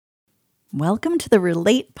Welcome to the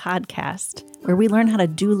Relate podcast, where we learn how to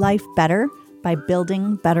do life better by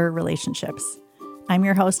building better relationships. I'm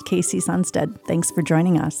your host, Casey Sunstead. Thanks for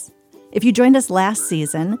joining us. If you joined us last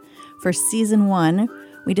season, for season 1,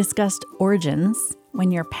 we discussed origins,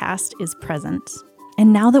 when your past is present.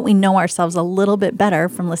 And now that we know ourselves a little bit better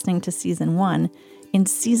from listening to season 1, in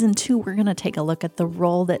season 2, we're going to take a look at the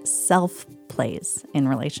role that self plays in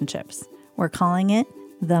relationships. We're calling it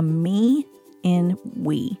the me in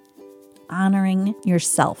we, honoring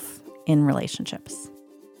yourself in relationships.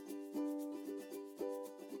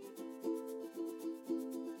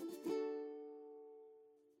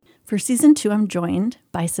 For season 2, I'm joined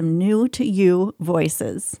by some new to you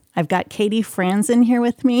voices. I've got Katie Franzen here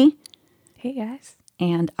with me. Hey, guys.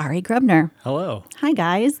 And Ari Grubner. Hello. Hi,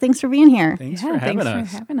 guys. Thanks for being here. Thanks for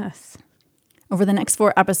having us. Over the next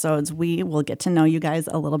 4 episodes, we will get to know you guys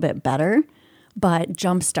a little bit better, but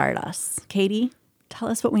jumpstart us. Katie, tell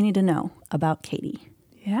us what we need to know about Katie.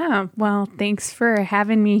 Yeah, well, thanks for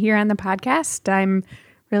having me here on the podcast. I'm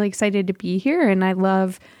really excited to be here, and I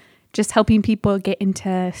love just helping people get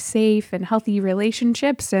into safe and healthy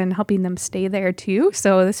relationships and helping them stay there too.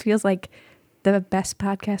 So this feels like the best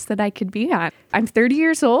podcast that I could be on. I'm 30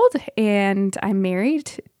 years old and I'm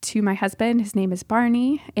married to my husband. His name is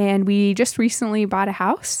Barney, and we just recently bought a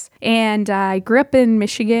house. And I grew up in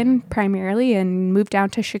Michigan primarily and moved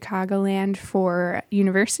down to Chicagoland for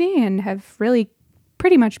university and have really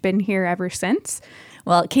pretty much been here ever since.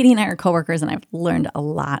 Well, Katie and I are coworkers, and I've learned a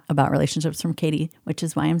lot about relationships from Katie, which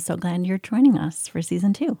is why I'm so glad you're joining us for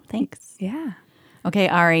season 2. Thanks. Yeah. Okay,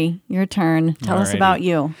 Ari, your turn. Tell us about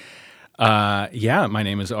you. My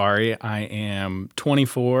name is Ari. I am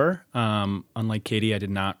 24. Unlike Katie, I did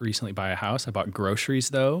not recently buy a house. I bought groceries,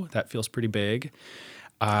 though. That feels pretty big.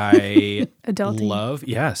 I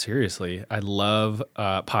Adulting. Seriously. I love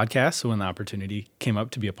podcasts. So when the opportunity came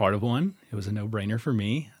up to be a part of one, it was a no-brainer for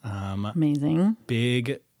me. Amazing.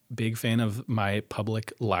 Big fan of my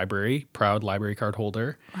public library, proud library card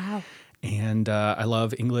holder. Wow. And I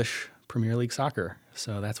love English Premier League soccer.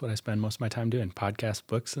 So that's what I spend most of my time doing, podcasts,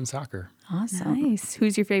 books, and soccer. Awesome. Nice.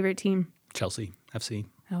 Who's your favorite team? Chelsea FC.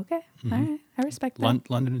 Okay. All right. I respect that.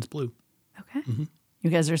 London is blue. Okay. Mm-hmm. You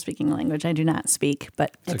guys are speaking a language I do not speak,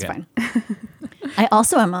 but it's okay. fine. I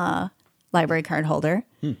also am a library card holder.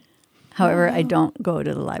 However, I don't go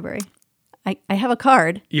to the library. I have a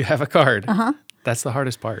card. You have a card. Uh-huh. That's the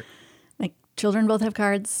hardest part. My children both have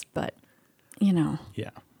cards, but, Yeah.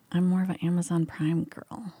 I'm more of an Amazon Prime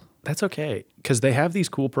girl. That's okay, because they have these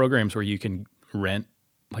cool programs where you can rent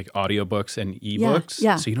like audiobooks and ebooks,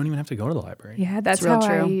 Yeah. so you don't even have to go to the library. Yeah, that's real how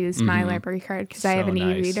I true. use my library card because I have an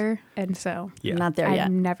nice. e-reader, and so Yeah. I'm not there I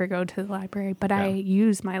yet. never go to the library, but I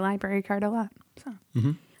use my library card a lot. So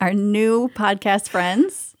Our new podcast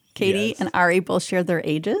friends, Katie Yes. and Ari, both share their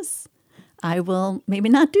ages. I will maybe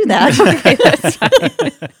not do that. okay, that's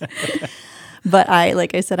fine. But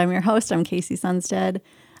like I said, I'm your host. I'm Casey Sunstead.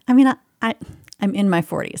 I mean, I'm in my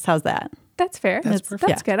 40s. How's that? That's fair. That's perfect.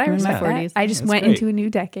 That's good. I I'm in my respect that. 40s. I just That's went great. into a new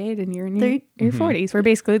decade, and you're in There your 40s. We're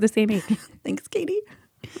basically the same age. Thanks, Katie.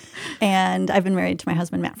 And I've been married to my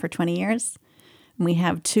husband, Matt, for 20 years. And we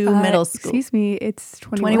have 2 middle school. Excuse me, it's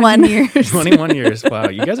 21 years. 21 years. Wow,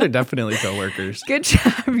 you guys are definitely coworkers. Good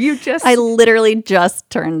job. You just I literally just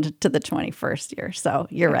turned to the 21st year. So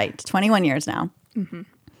you're right. 21 years now.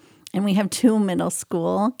 And we have 2 middle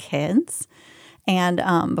school kids. And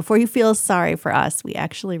before you feel sorry for us, we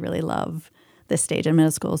actually really love this stage. And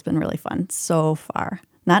middle school has been really fun so far.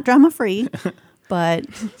 Not drama-free, but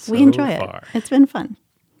we enjoy far. it. It's been fun.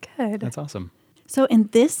 good. That's awesome. So in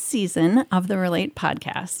this season of the Relate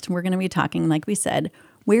podcast, we're going to be talking, like we said,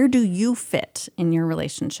 where do you fit in your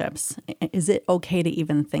relationships? Is it okay to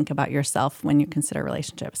even think about yourself when you consider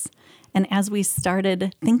relationships? And as we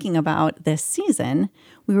started thinking about this season,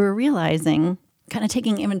 we were realizing, kind of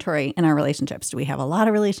taking inventory in our relationships. Do we have a lot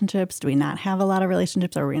of relationships? Do we not have a lot of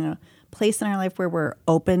relationships? Are we in a place in our life where we're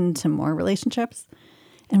open to more relationships?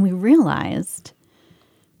 And we realized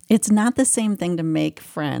it's not the same thing to make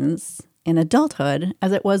friends in adulthood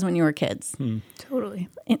as it was when you were kids. Totally.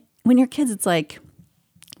 When you're kids, it's like,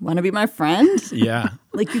 want to be my friend? Yeah.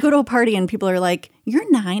 Like you go to a party and people are like, you're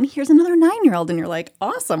 9, here's another 9-year-old. And you're like,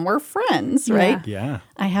 awesome, we're friends, right? Yeah.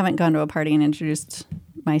 I haven't gone to a party and introduced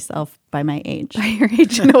myself by my age. By your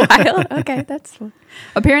age in a while. Okay, that's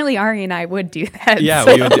apparently Ari and I would do that. Yeah,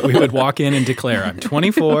 so. we would walk in and declare, I'm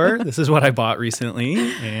 24. This is what I bought recently.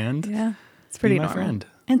 And Yeah, it's pretty be my normal. friend.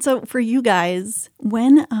 And so for you guys,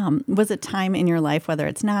 when was a time in your life, whether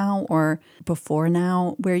it's now or before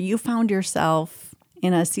now, where you found yourself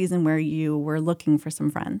in a season where you were looking for some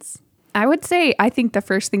friends? I would say, I think the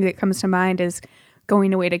first thing that comes to mind is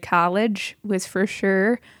going away to college was for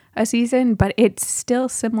sure a season, but it's still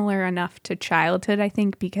similar enough to childhood, I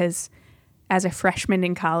think, because as a freshman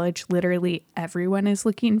in college, literally everyone is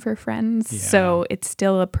looking for friends. Yeah. So it's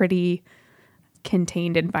still a pretty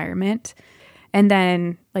contained environment. And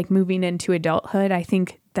then like moving into adulthood, I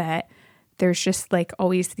think that there's just like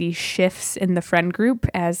always these shifts in the friend group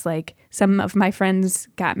as like some of my friends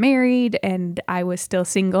got married and I was still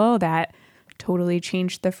single. That totally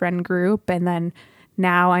changed the friend group. And then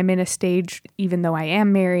now I'm in a stage, even though I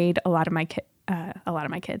am married, a lot of my kids,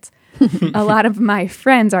 a lot of my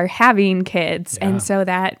friends are having kids. Yeah. And so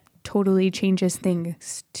that totally changes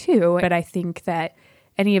things too. But I think that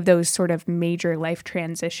any of those sort of major life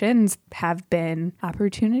transitions have been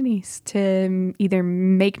opportunities to either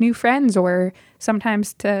make new friends or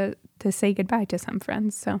sometimes to say goodbye to some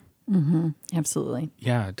friends. So. Absolutely.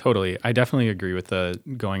 Yeah, totally. I definitely agree with the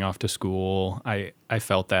going off to school. I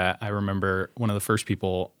felt that. I remember one of the first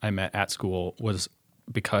people I met at school was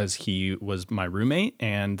because he was my roommate,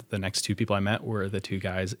 and the next two people I met were the two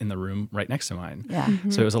guys in the room right next to mine. Yeah.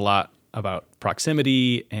 So it was a lot about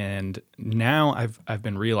proximity, and now I've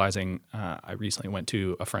been realizing I recently went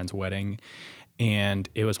to a friend's wedding, and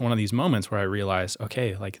it was one of these moments where I realized,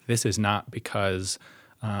 okay, like this is not because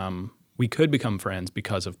we could become friends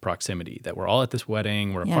because of proximity, that we're all at this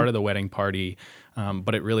wedding, we're a part of the wedding party,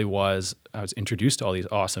 but it really was, I was introduced to all these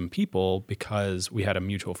awesome people because we had a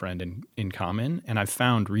mutual friend in common, and I've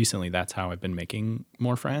found recently that's how I've been making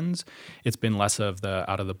more friends. It's been less of the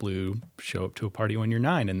out of the blue, show up to a party when you're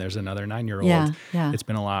 9 and there's another 9-year-old. Yeah. It's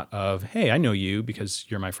been a lot of, hey, I know you because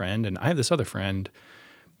you're my friend, and I have this other friend,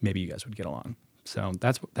 maybe you guys would get along. So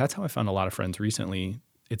that's how I found a lot of friends recently.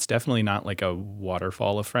 It's definitely not like a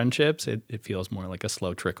waterfall of friendships. It feels more like a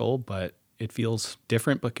slow trickle, but it feels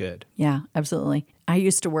different but good. Yeah, absolutely. I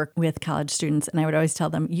used to work with college students, and I would always tell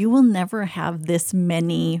them, you will never have this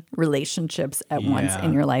many relationships at once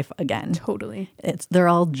in your life again. Totally. They're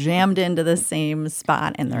all jammed into the same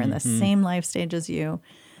spot, and they're in the same life stage as you.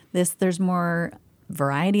 There's more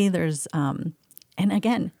variety. There's and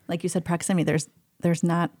again, like you said, proximity. There's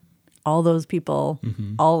not all those people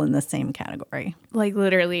all in the same category. Like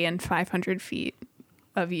literally in 500 feet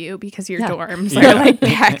of you because your Yeah. dorms are like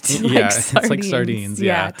packed Yeah, like it's sardines. like sardines,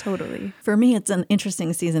 Yeah, yeah. totally. For me, it's an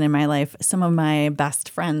interesting season in my life. Some of my best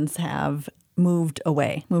friends have moved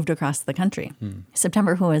across the country.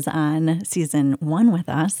 September, who was on season 1 with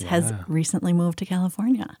us, has recently moved to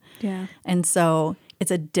California. Yeah. And so it's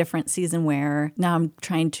a different season where now I'm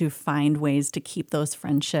trying to find ways to keep those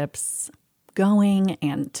friendships going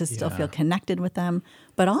and to still feel connected with them,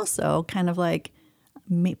 but also kind of like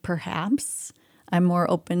perhaps I'm more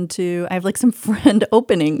open to, I have like some friend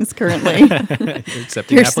openings currently.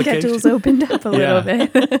 Accepting Your applications. schedule's opened up a little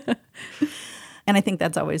bit. And I think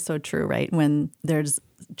that's always so true, right? When there's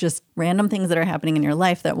just random things that are happening in your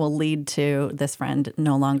life that will lead to this friend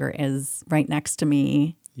no longer is right next to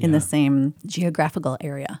me in the same geographical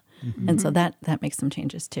area. And so that makes some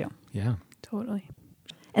changes too. Yeah. Totally.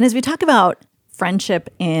 And as we talk about friendship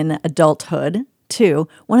in adulthood, too,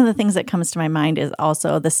 one of the things that comes to my mind is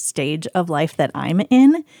also the stage of life that I'm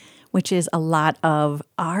in, which is a lot of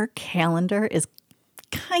our calendar is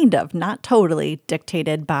kind of, not totally,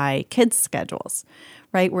 dictated by kids' schedules,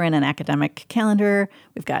 right? We're in an academic calendar.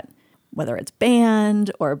 We've got whether it's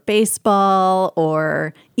band or baseball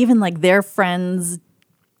or even like their friends'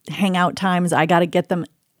 hangout times. I got to get them.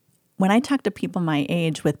 When I talk to people my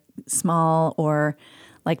age with small or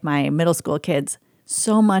like my middle school kids,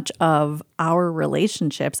 so much of our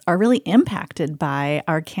relationships are really impacted by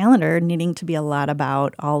our calendar needing to be a lot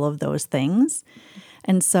about all of those things.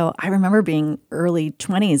 And so I remember being early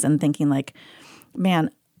 20s and thinking like, man,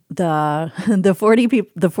 the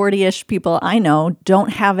 40-ish people I know don't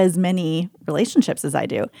have as many relationships as I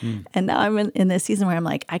do. And now I'm in this season where I'm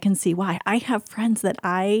like, I can see why. I have friends that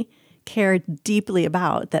I care deeply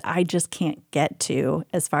about that I just can't get to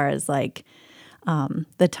as far as like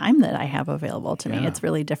the time that I have available to me. It's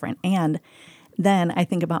really different. And then I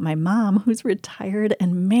think about my mom who's retired,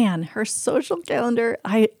 and man, her social calendar,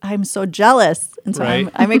 I'm so jealous. And so Right.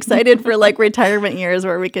 I'm excited for like retirement years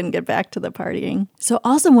where we can get back to the partying. So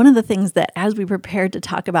also one of the things that as we prepared to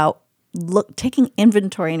talk about taking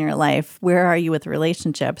inventory in your life, where are you with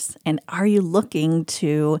relationships? And are you looking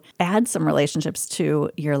to add some relationships to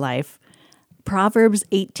your life? Proverbs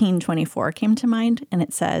 18:24 came to mind, and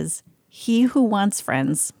it says, "He who wants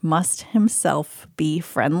friends must himself be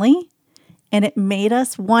friendly." And it made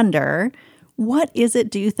us wonder, what is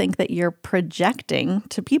it do you think that you're projecting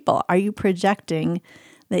to people? Are you projecting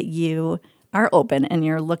that you are open and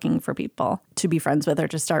you're looking for people to be friends with or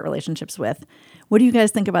to start relationships with. What do you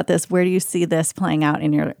guys think about this? Where do you see this playing out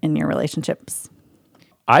in your relationships?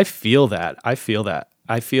 I feel that. I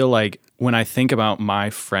feel like when I think about my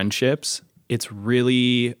friendships, it's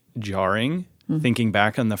really jarring thinking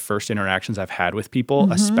back on the first interactions I've had with people,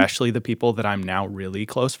 especially the people that I'm now really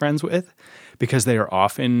close friends with, because they are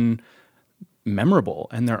often memorable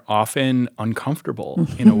and they're often uncomfortable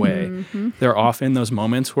in a way. They're often those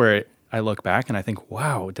moments where I look back and I think,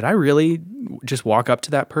 wow, did I really just walk up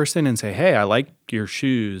to that person and say, hey, I like your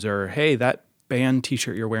shoes, or hey, that band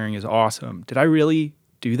t-shirt you're wearing is awesome. Did I really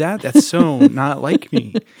do that? That's so not like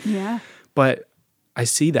me. Yeah. But I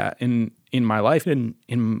see that in my life and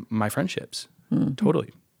in my friendships. Totally.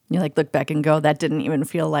 You like look back and go, that didn't even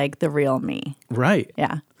feel like the real me. Right.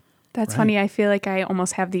 Yeah. That's funny. I feel like I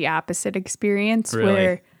almost have the opposite experience Really?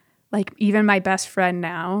 where, like, even my best friend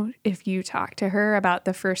now, if you talk to her about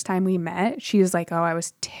the first time we met, she was like, oh, I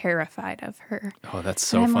was terrified of her. Oh, that's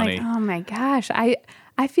so and I'm funny. like, oh my gosh.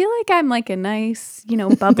 I feel like I'm like a nice,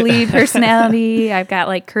 bubbly personality. I've got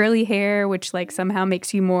like curly hair, which like somehow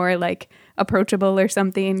makes you more like approachable or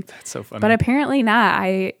something. That's so funny. But apparently not.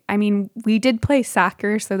 I mean, we did play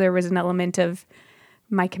soccer, so there was an element of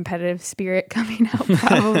my competitive spirit coming out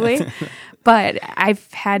probably. But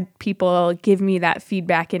I've had people give me that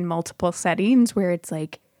feedback in multiple settings where it's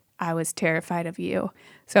like, I was terrified of you.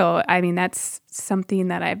 So, I mean, that's something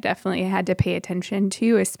that I've definitely had to pay attention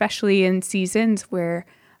to, especially in seasons where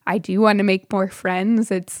I do want to make more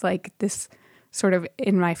friends. It's like this sort of,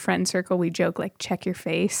 in my friend circle, we joke like, check your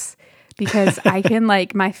face, because I can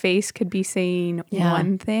like, my face could be saying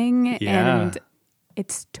one thing and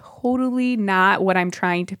it's totally not what I'm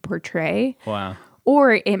trying to portray. Wow.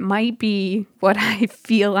 Or it might be what I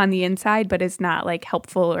feel on the inside, but it's not like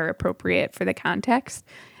helpful or appropriate for the context.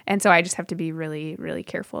 And so I just have to be really, really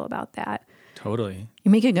careful about that. Totally.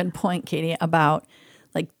 You make a good point, Katie, about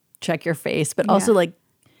like check your face, but also like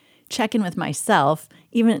check in with myself,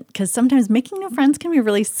 even because sometimes making new friends can be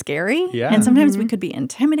really scary. Yeah. And sometimes we could be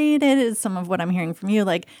intimidated, is some of what I'm hearing from you.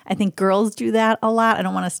 Like, I think girls do that a lot. I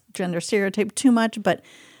don't want to gender stereotype too much, but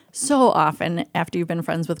so often after you've been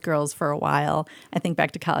friends with girls for a while, I think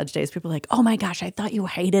back to college days, people are like, oh my gosh, I thought you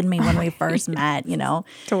hated me when we first met,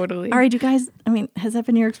 Totally. All right, you guys, I mean, has that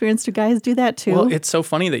been your experience? Do guys do that too? Well, it's so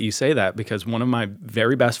funny that you say that, because one of my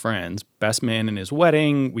very best friends, best man in his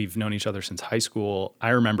wedding, we've known each other since high school. I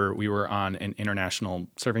remember we were on an international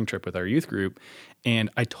surfing trip with our youth group, and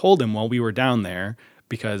I told him while we were down there,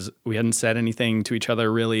 because we hadn't said anything to each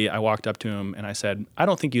other really, I walked up to him and I said, I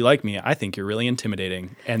don't think you like me. I think you're really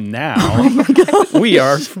intimidating. And now we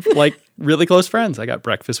are like really close friends. I got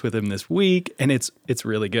breakfast with him this week, and it's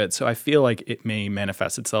really good. So I feel like it may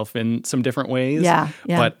manifest itself in some different ways. Yeah.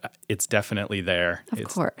 But it's definitely there. Of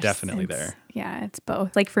course. Definitely there. Yeah, it's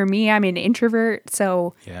both. Like for me, I'm an introvert.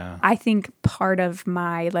 So I think part of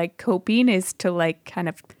my like coping is to like kind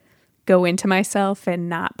of go into myself and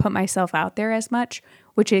not put myself out there as much,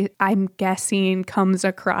 which I'm guessing comes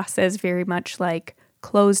across as very much like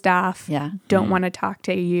closed off. Yeah. Don't want to talk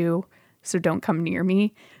to you, so don't come near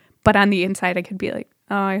me. But on the inside, I could be like,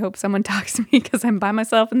 oh, I hope someone talks to me because I'm by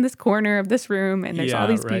myself in this corner of this room and there's all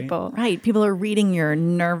these people. Right. People are reading your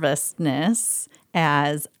nervousness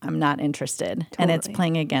as I'm not interested. Totally. And it's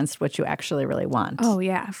playing against what you actually really want. Oh,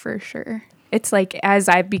 yeah, for sure. It's like as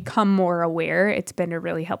I've become more aware, it's been a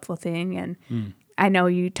really helpful thing. And I know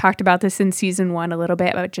you talked about this in season 1 a little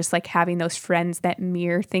bit, about just like having those friends that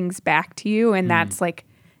mirror things back to you. And that's like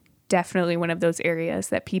definitely one of those areas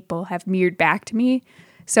that people have mirrored back to me.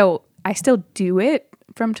 So I still do it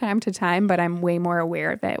from time to time, but I'm way more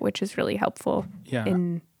aware of it, which is really helpful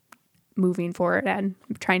in moving forward and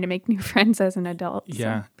trying to make new friends as an adult.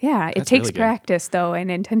 Yeah. So, yeah. It That's takes really good. practice though and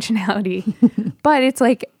intentionality, but it's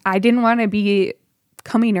like, I didn't want to be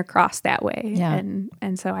coming across that way. Yeah.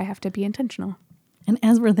 And so I have to be intentional. And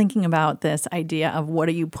as we're thinking about this idea of what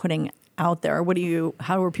are you putting out there,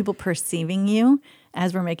 how are people perceiving you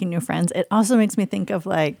as we're making new friends, it also makes me think of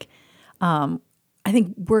like, I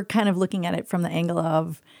think we're kind of looking at it from the angle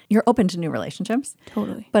of you're open to new relationships.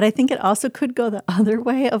 Totally. But I think it also could go the other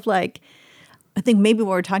way of like, I think maybe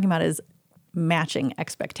what we're talking about is matching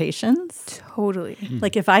expectations. Totally.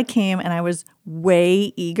 Like if I came and I was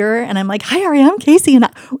way eager and I'm like, hi, Ari, I'm Casey. And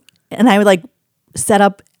I would like set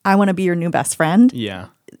up, I want to be your new best friend. Yeah.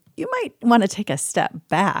 You might want to take a step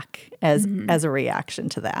back as a reaction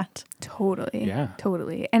to that. Totally. Yeah.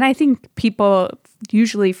 Totally. And I think people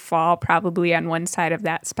usually fall probably on one side of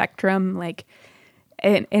that spectrum. Like,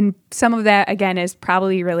 and some of that, again, is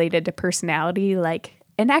probably related to personality. Like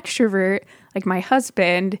an extrovert, like my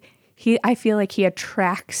husband, I feel like he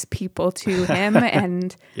attracts people to him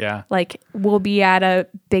and Yeah. like we'll be at a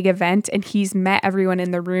big event and he's met everyone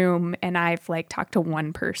in the room and I've like talked to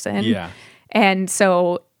one person. Yeah. And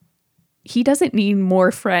so he doesn't need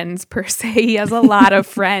more friends per se. He has a lot of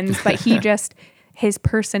friends, but his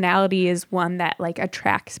personality is one that like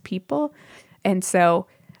attracts people. And so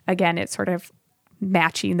again, it's sort of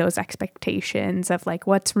matching those expectations of like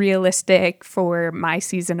what's realistic for my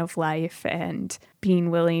season of life and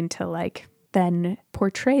being willing to like then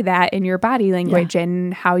portray that in your body language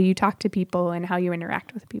and how you talk to people and how you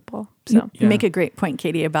interact with people. So you make a great point,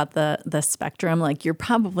 Katie, about the spectrum. Like you're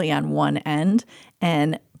probably on one end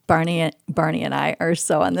and Barney and I are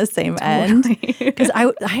so on the same end. Because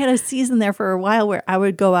I had a season there for a while where I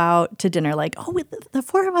would go out to dinner like, the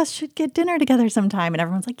four of us should get dinner together sometime. And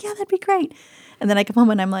everyone's like, yeah, that'd be great. And then I come home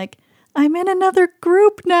and I'm like, I'm in another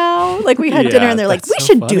group now. Like we had dinner and they're like, we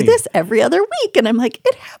should do this every other week. And I'm like,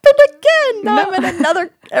 it happened again. Now I'm in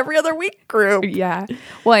another every other week group. Yeah.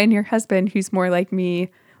 Well, and your husband, who's more like me,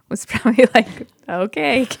 was probably like,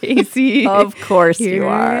 okay, Casey. Of course you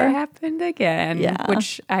are. It happened again. Yeah.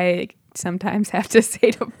 Which I sometimes have to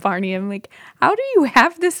say to Barney, I'm like, how do you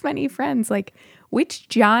have this many friends? Like, which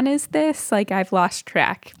John is this? Like, I've lost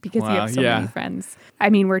track because you have so many friends. I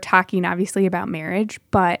mean, we're talking obviously about marriage,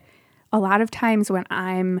 but a lot of times when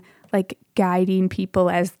I'm like guiding people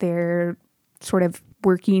as they're sort of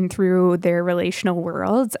working through their relational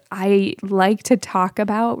worlds, I like to talk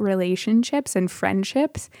about relationships and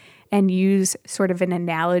friendships and use sort of an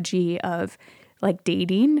analogy of like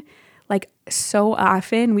dating. Like so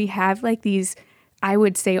often we have like these, I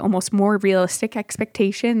would say almost more realistic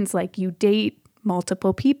expectations, like you date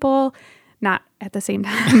multiple people, not at the same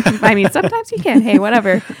time. I mean, sometimes you can, hey,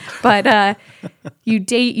 whatever. But you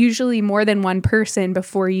date usually more than one person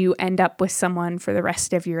before you end up with someone for the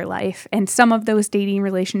rest of your life. And some of those dating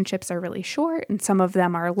relationships are really short and some of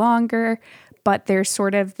them are longer. But there's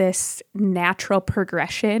sort of this natural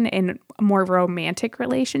progression in more romantic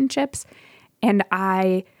relationships. And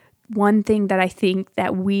one thing that I think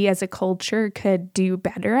that we as a culture could do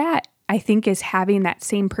better at, I think, is having that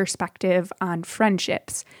same perspective on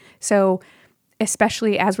friendships. So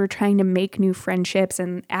especially as we're trying to make new friendships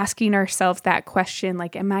and asking ourselves that question,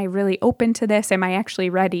 like, am I really open to this? Am I actually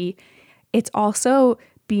ready? It's also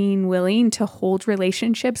being willing to hold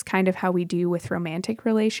relationships kind of how we do with romantic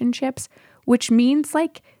relationships, which means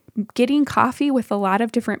like getting coffee with a lot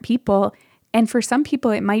of different people. And for some people,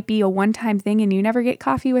 it might be a one-time thing and you never get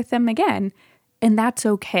coffee with them again. And that's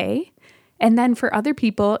okay. And then for other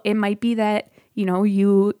people, it might be that,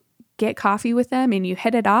 you get coffee with them and you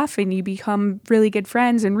hit it off and you become really good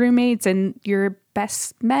friends and roommates and you're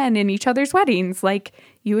best men in each other's weddings, like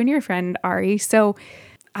you and your friend Ari. So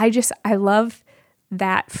I love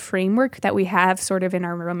that framework that we have sort of in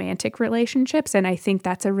our romantic relationships. And I think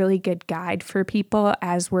that's a really good guide for people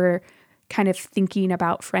as we're kind of thinking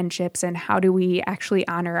about friendships and how do we actually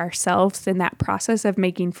honor ourselves in that process of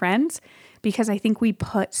making friends. Because I think we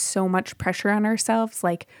put so much pressure on ourselves,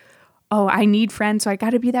 like, oh, I need friends, so I got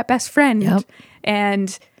to be that best friend. Yep.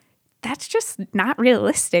 And that's just not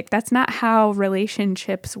realistic. That's not how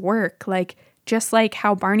relationships work. Like, just like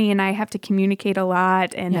how Barney and I have to communicate a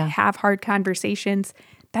lot and have hard conversations,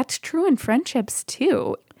 that's true in friendships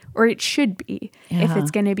too, or it should be if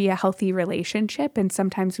it's going to be a healthy relationship. And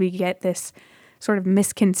sometimes we get this sort of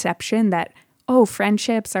misconception that, oh,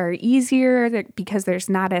 friendships are easier because there's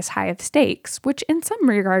not as high of stakes, which in some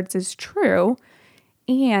regards is true.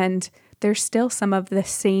 And there's still some of the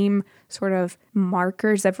same sort of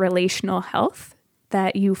markers of relational health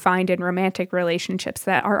that you find in romantic relationships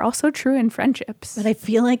that are also true in friendships. But I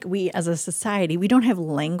feel like we as a society, we don't have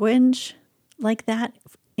language like that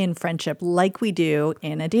in friendship like we do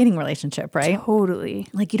in a dating relationship, right? Totally.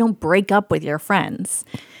 Like you don't break up with your friends.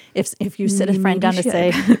 If you sit a friend down to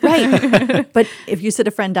say, right, but if you sit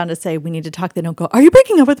a friend down to say, we need to talk, they don't go, are you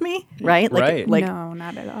breaking up with me? Right? Right. Like, no,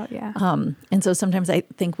 not at all. Yeah. And so sometimes I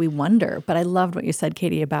think we wonder, but I loved what you said,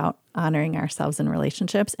 Katie, about honoring ourselves in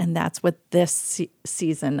relationships. And that's what this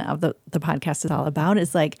season of the podcast is all about,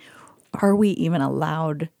 is like, are we even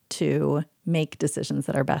allowed to make decisions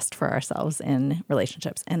that are best for ourselves in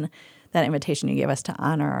relationships? And that invitation you gave us to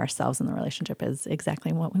honor ourselves in the relationship is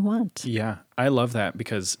exactly what we want. Yeah, I love that,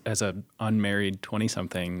 because as an unmarried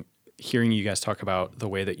 20-something, hearing you guys talk about the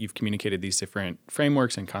way that you've communicated these different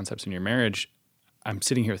frameworks and concepts in your marriage, I'm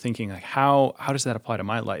sitting here thinking, like, how does that apply to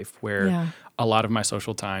my life, where a lot of my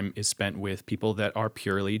social time is spent with people that are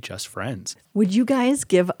purely just friends? Would you guys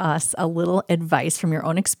give us a little advice from your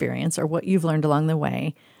own experience or what you've learned along the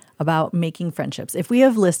way about making friendships. If we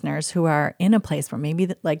have listeners who are in a place where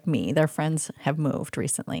maybe like me, their friends have moved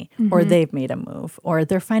recently, or they've made a move, or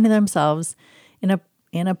they're finding themselves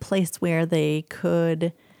in a place where they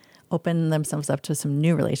could open themselves up to some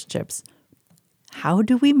new relationships, how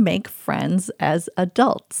do we make friends as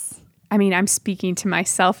adults? I mean, I'm speaking to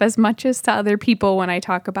myself as much as to other people when I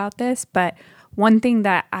talk about this, but one thing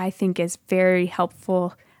that I think is very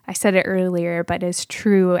helpful, I said it earlier, but is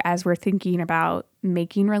true as we're thinking about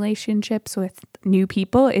making relationships with new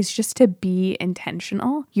people, is just to be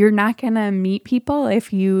intentional. You're not going to meet people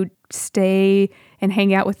if you stay and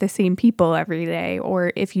hang out with the same people every day,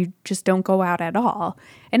 or if you just don't go out at all.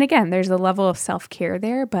 And again, there's a level of self-care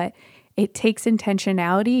there, but it takes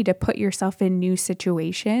intentionality to put yourself in new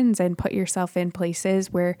situations and put yourself in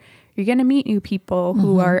places where you're going to meet new people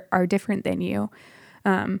who are different than you,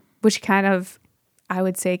 which kind of, I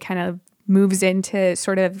would say, kind of moves into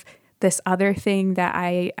sort of this other thing that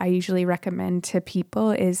I usually recommend to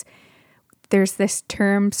people is there's this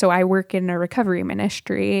term. So I work in a recovery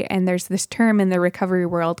ministry, and there's this term in the recovery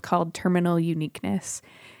world called terminal uniqueness.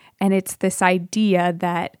 And it's this idea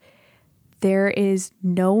that there is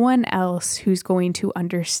no one else who's going to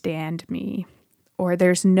understand me, or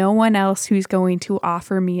there's no one else who's going to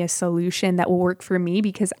offer me a solution that will work for me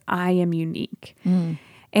because I am unique.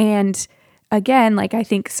 And again, like I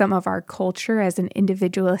think some of our culture as an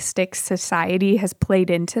individualistic society has played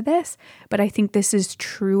into this, but I think this is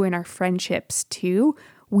true in our friendships too.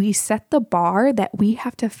 We set the bar that we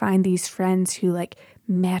have to find these friends who like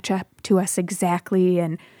match up to us exactly,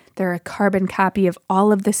 and they're a carbon copy of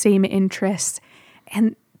all of the same interests.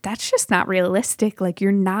 And that's just not realistic. Like,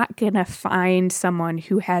 you're not going to find someone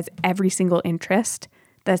who has every single interest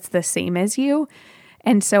that's the same as you.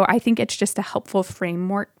 And so I think it's just a helpful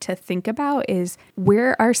framework to think about is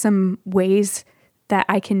where are some ways that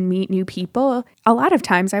I can meet new people? A lot of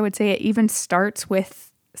times I would say it even starts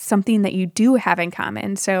with something that you do have in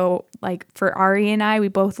common. So like for Ari and I, we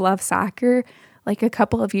both love soccer. Like a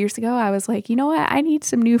couple of years ago, I was like, you know what? I need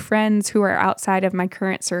some new friends who are outside of my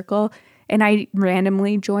current circle. And I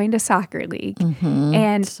randomly joined a soccer league.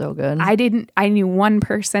 And so good. I knew one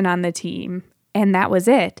person on the team, and that was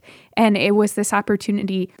it. And it was this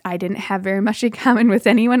opportunity. I didn't have very much in common with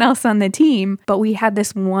anyone else on the team, but we had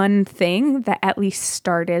this one thing that at least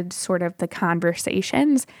started sort of the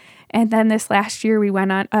conversations. And then this last year, we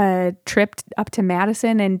went on a trip up to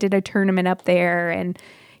Madison and did a tournament up there. And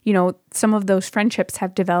you know, some of those friendships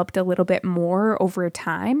have developed a little bit more over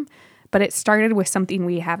time, but it started with something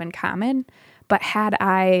we have in common. But had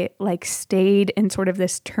I like stayed in sort of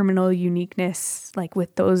this terminal uniqueness, like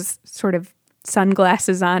with those sort of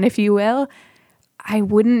sunglasses on, if you will, I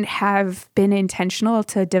wouldn't have been intentional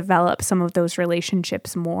to develop some of those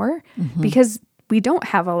relationships more because we don't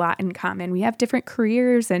have a lot in common. We have different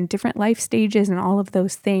careers and different life stages and all of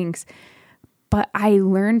those things. But I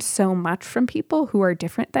learned so much from people who are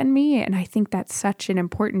different than me. And I think that's such an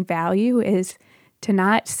important value is to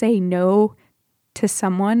not say no to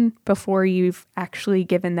someone before you've actually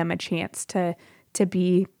given them a chance to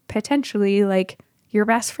be potentially like your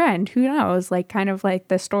best friend. Who knows? Like kind of like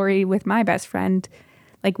the story with my best friend.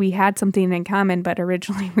 Like we had something in common, but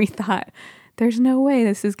originally we thought there's no way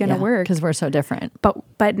this is going to work. Because we're so different.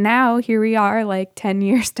 But now here we are like 10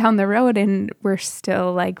 years down the road and we're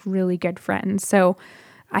still like really good friends. So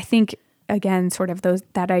I think, again, sort of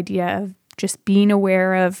that idea of just being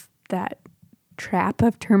aware of that trap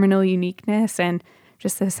of terminal uniqueness and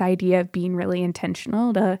just this idea of being really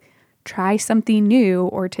intentional to try something new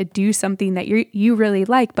or to do something that you really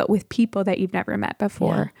like, but with people that you've never met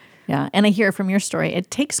before. Yeah. And I hear from your story, it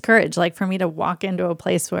takes courage, like for me to walk into a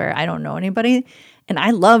place where I don't know anybody, and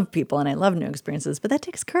I love people and I love new experiences, but that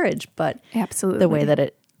takes courage. But absolutely, the way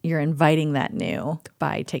that you're inviting that new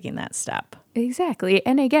by taking that step. Exactly.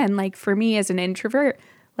 And again, like for me as an introvert,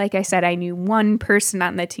 like I said, I knew one person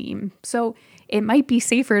on the team. So it might be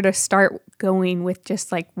safer to start going with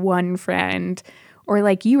just like one friend, or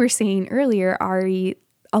like you were saying earlier, Ari,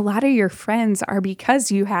 a lot of your friends are because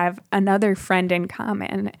you have another friend in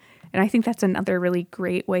common. And I think that's another really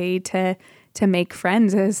great way to make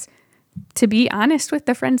friends is to be honest with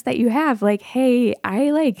the friends that you have. Like, hey,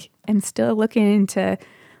 I like am still looking to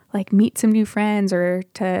like meet some new friends or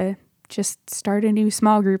to just start a new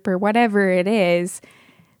small group or whatever it is.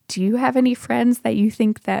 Do you have any friends that you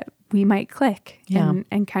think that we might click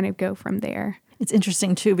and kind of go from there? It's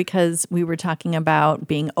interesting too, because we were talking about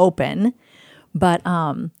being open, but,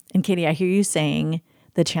 and Katie, I hear you saying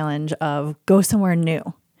the challenge of go somewhere new.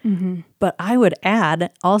 But I would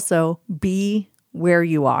add also be where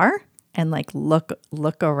you are and like look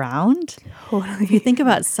around. Totally. If you think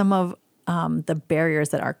about some of the barriers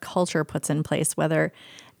that our culture puts in place, whether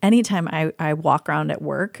anytime I walk around at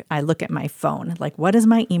work, I look at my phone, like, what is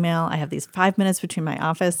my email? I have these 5 minutes between my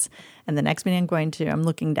office and the next meeting I'm going to, I'm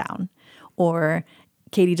looking down. Or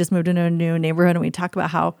Katie just moved into a new neighborhood, and we talk about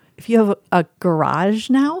how if you have a garage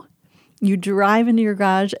now, you drive into your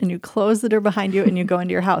garage and you close the door behind you and you go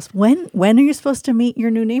into your house. When are you supposed to meet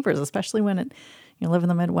your new neighbors, especially when you live in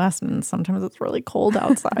the Midwest and sometimes it's really cold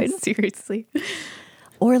outside? Seriously.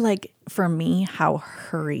 Or like for me, how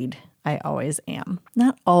hurried I always am.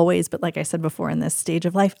 Not always, but like I said before, in this stage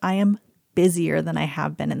of life, I am busier than I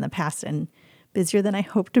have been in the past and busier than I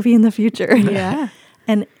hope to be in the future. Yeah.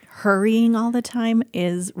 And hurrying all the time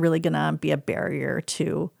is really going to be a barrier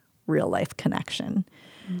to real life connection.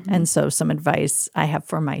 Mm-hmm. And so some advice I have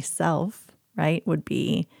for myself, right, would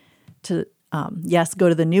be to, yes, go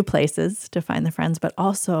to the new places to find the friends, but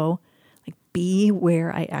also like be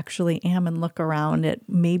where I actually am and look around at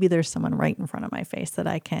maybe there's someone right in front of my face that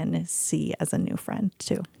I can see as a new friend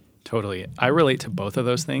too. Totally. I relate to both of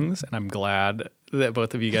those things, and I'm glad that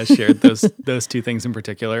both of you guys shared those two things in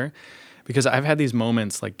particular, because I've had these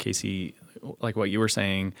moments like Casey, like what you were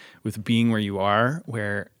saying with being where you are,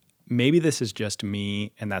 where maybe this is just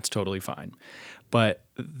me and that's totally fine. But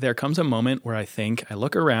there comes a moment where I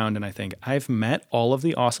look around and I think I've met all of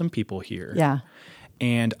the awesome people here. Yeah.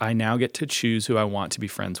 And I now get to choose who I want to be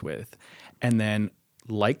friends with. And then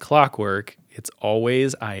like clockwork, it's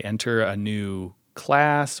always I enter a new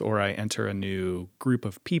class or I enter a new group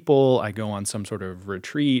of people. I go on some sort of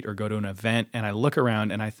retreat or go to an event and I look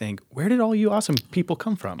around and I think, where did all you awesome people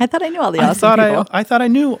come from? I thought I knew all the awesome people. I thought I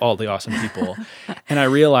knew all the awesome people. And I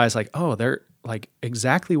realized like, oh, they're like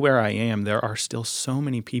exactly where I am. There are still so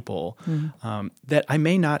many people that I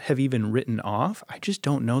may not have even written off. I just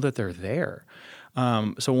don't know that they're there.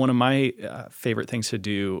 So one of my favorite things to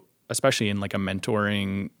do, especially in like a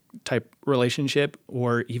mentoring type relationship,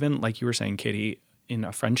 or even like you were saying, Katie, in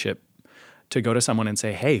a friendship, to go to someone and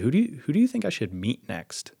say, hey, who do you think I should meet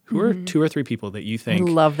next? Who are 2 or 3 people that you think?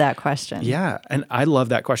 I love that question. Yeah. And I love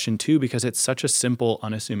that question too, because it's such a simple,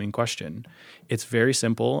 unassuming question. It's very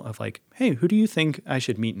simple of like, hey, who do you think I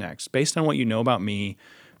should meet next? Based on what you know about me,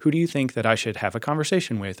 who do you think that I should have a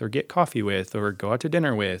conversation with or get coffee with or go out to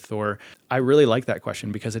dinner with? Or I really like that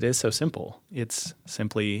question because it is so simple. It's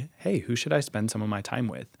simply, hey, who should I spend some of my time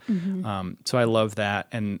with? Mm-hmm. So I love that.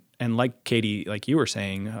 And like Katie, like you were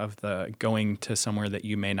saying, of the going to somewhere that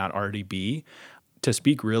you may not already be, to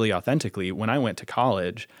speak really authentically, when I went to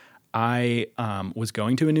college, I was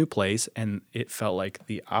going to a new place and it felt like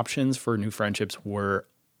the options for new friendships were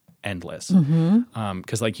endless.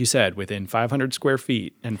 Because like you said, within 500 square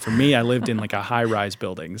feet, and for me, I lived in like a high-rise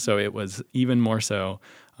building, so it was even more so.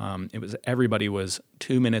 Everybody was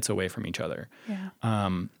 2 minutes away from each other.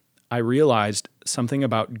 Yeah. I realized something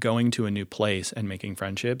about going to a new place and making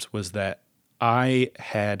friendships was that I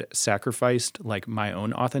had sacrificed like my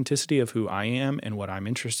own authenticity of who I am and what I'm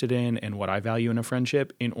interested in and what I value in a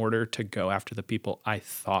friendship in order to go after the people I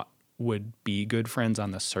thought would be good friends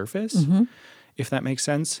on the surface. If that makes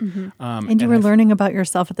sense. And you were learning about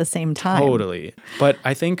yourself at the same time. Totally. But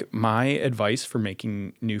I think my advice for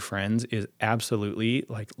making new friends is absolutely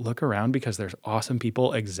like look around, because there's awesome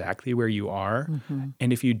people exactly where you are.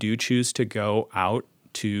 And if you do choose to go out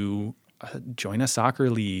to join a soccer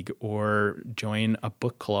league or join a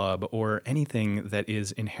book club or anything that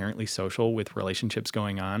is inherently social with relationships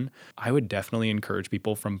going on, I would definitely encourage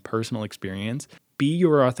people from personal experience, be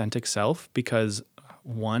your authentic self, because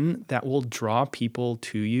one, that will draw people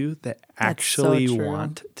to you that actually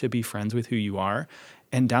want to be friends with who you are.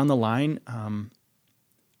 And down the line,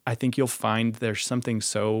 I think you'll find there's something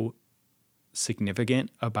so significant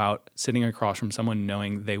about sitting across from someone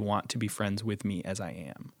knowing they want to be friends with me as I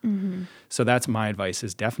am. So that's my advice,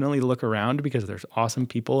 is definitely look around, because there's awesome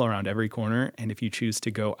people around every corner. And if you choose to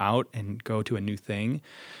go out and go to a new thing,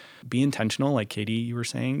 be intentional. Like Katie, you were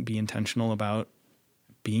saying, be intentional about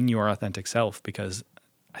being your authentic self, because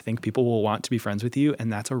I think people will want to be friends with you,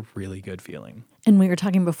 and that's a really good feeling. And we were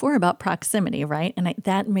talking before about proximity, right? And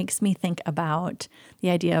that makes me think about the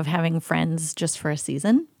idea of having friends just for a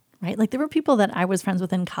season, right? Like there were people that I was friends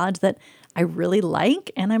with in college that I really like,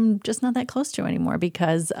 and I'm just not that close to anymore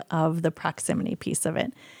because of the proximity piece of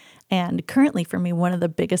it. And currently for me, one of the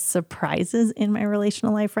biggest surprises in my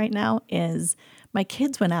relational life right now is my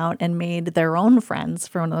kids went out and made their own friends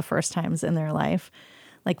for one of the first times in their life.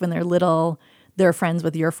 Like when they're little, they're friends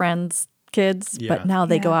with your friends' kids, but now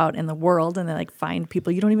they go out in the world and they like find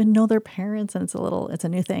people. You don't even know their parents, and it's a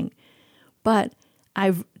new thing. But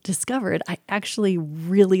I've discovered I actually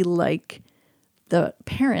really like the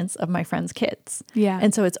parents of my friends' kids. Yeah.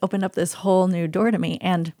 And so it's opened up this whole new door to me.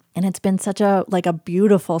 And it's been such a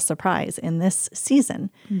beautiful surprise in this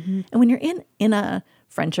season. And when you're in a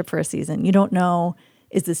friendship for a season, you don't know,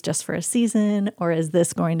 is this just for a season or is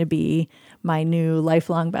this going to be my new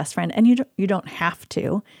lifelong best friend? And you don't have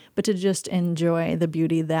to, but to just enjoy the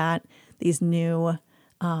beauty that these new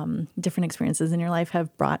different experiences in your life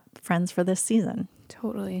have brought friends for this season.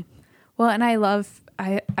 Totally. Well, and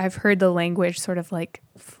I've heard the language sort of like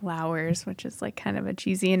flowers, which is like kind of a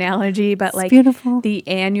cheesy analogy, but like beautiful. The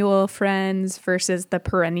annual friends versus the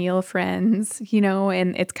perennial friends,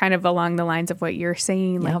 and it's kind of along the lines of what you're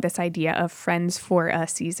saying, like this idea of friends for a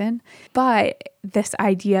season. But this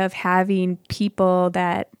idea of having people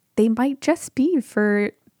that they might just be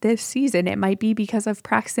for this season. It might be because of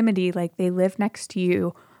proximity, like they live next to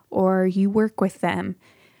you or you work with them.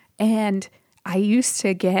 And I used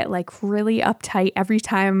to get like really uptight every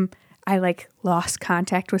time I like lost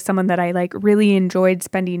contact with someone that I like really enjoyed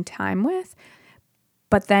spending time with.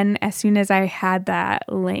 But then as soon as I had that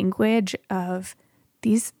language of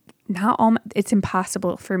these, not all, it's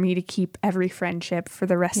impossible for me to keep every friendship for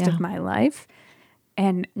the rest of my life.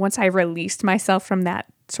 And once I released myself from that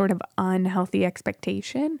sort of unhealthy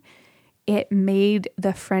expectation, it made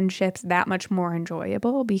the friendships that much more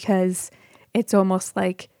enjoyable because it's almost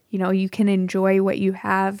like, you can enjoy what you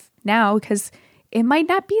have now because it might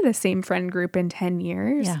not be the same friend group in 10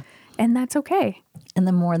 years. Yeah. And that's okay. And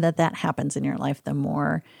the more that happens in your life, the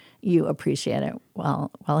more you appreciate it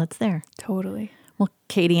while it's there. Totally. Well,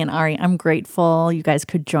 Katie and Ari, I'm grateful you guys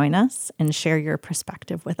could join us and share your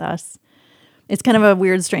perspective with us. It's kind of a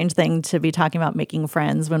weird, strange thing to be talking about making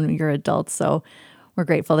friends when you're adults. So we're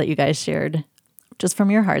grateful that you guys shared just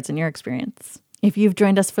from your hearts and your experience. If you've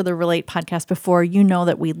joined us for the Relate podcast before, you know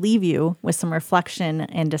that we leave you with some reflection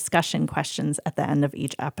and discussion questions at the end of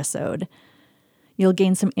each episode. You'll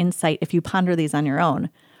gain some insight if you ponder these on your own.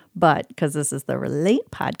 But because this is the Relate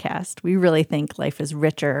podcast, we really think life is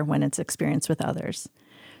richer when it's experienced with others.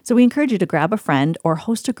 So we encourage you to grab a friend or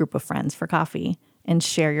host a group of friends for coffee and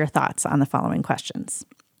share your thoughts on the following questions.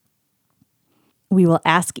 We will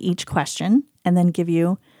ask each question and then give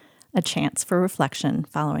you a chance for reflection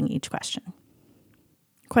following each question.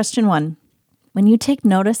 Question 1. When you take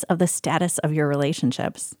notice of the status of your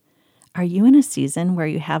relationships, are you in a season where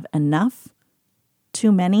you have enough,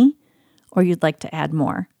 too many, or you'd like to add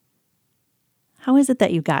more? How is it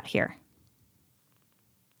that you got here?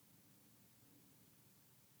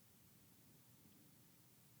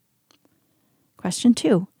 Question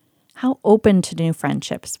 2. How open to new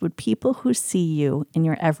friendships would people who see you in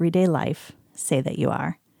your everyday life say that you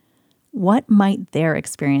are? What might their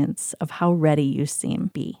experience of how ready you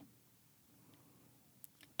seem be?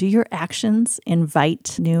 Do your actions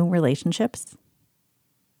invite new relationships?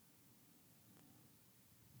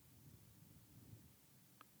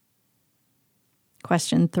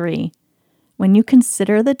 Question 3. When you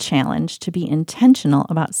consider the challenge to be intentional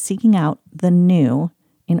about seeking out the new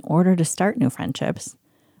in order to start new friendships,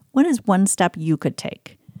 what is one step you could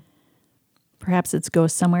take? Perhaps it's go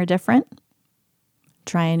somewhere different,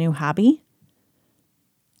 try a new hobby,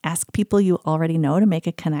 ask people you already know to make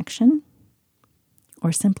a connection,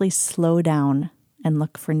 or simply slow down and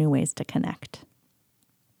look for new ways to connect.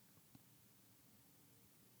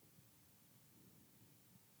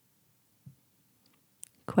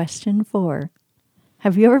 Question 4.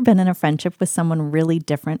 Have you ever been in a friendship with someone really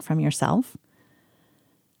different from yourself?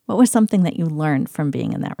 What was something that you learned from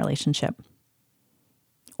being in that relationship?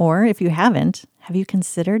 Or if you haven't, have you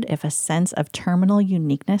considered if a sense of terminal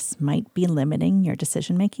uniqueness might be limiting your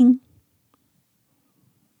decision making?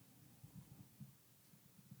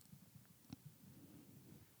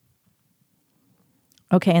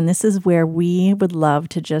 Okay, and this is where we would love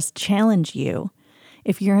to just challenge you.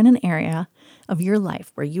 If you're in an area of your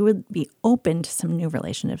life where you would be open to some new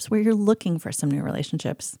relationships, where you're looking for some new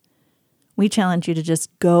relationships, we challenge you to just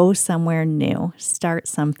go somewhere new, start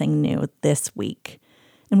something new this week.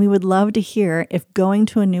 And we would love to hear if going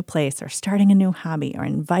to a new place or starting a new hobby or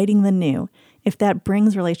inviting the new, if that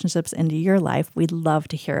brings relationships into your life, we'd love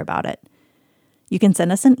to hear about it. You can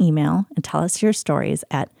send us an email and tell us your stories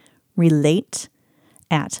at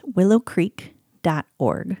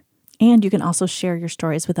relate@willowcreek.org. And you can also share your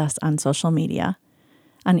stories with us on social media.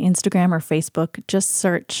 On Instagram or Facebook, just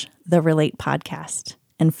search the Relate podcast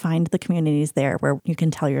and find the communities there where you can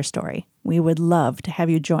tell your story. We would love to have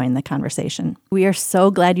you join the conversation. We are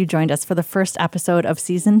so glad you joined us for the first episode of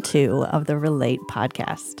Season 2 of the Relate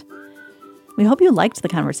podcast. We hope you liked the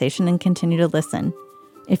conversation and continue to listen.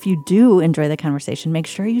 If you do enjoy the conversation, make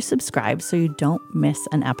sure you subscribe so you don't miss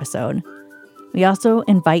an episode. We also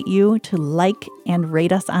invite you to like and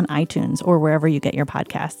rate us on iTunes or wherever you get your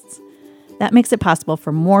podcasts. That makes it possible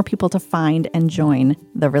for more people to find and join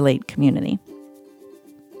the Relate community.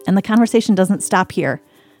 And the conversation doesn't stop here.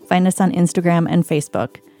 Find us on Instagram and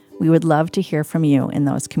Facebook. We would love to hear from you in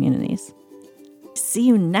those communities. See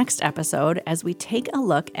you next episode as we take a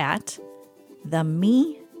look at the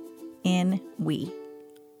me in we,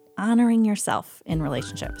 honoring yourself in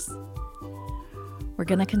relationships. We're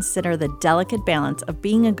going to consider the delicate balance of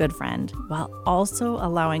being a good friend while also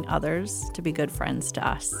allowing others to be good friends to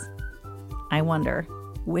us. I wonder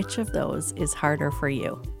which of those is harder for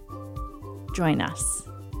you. Join us.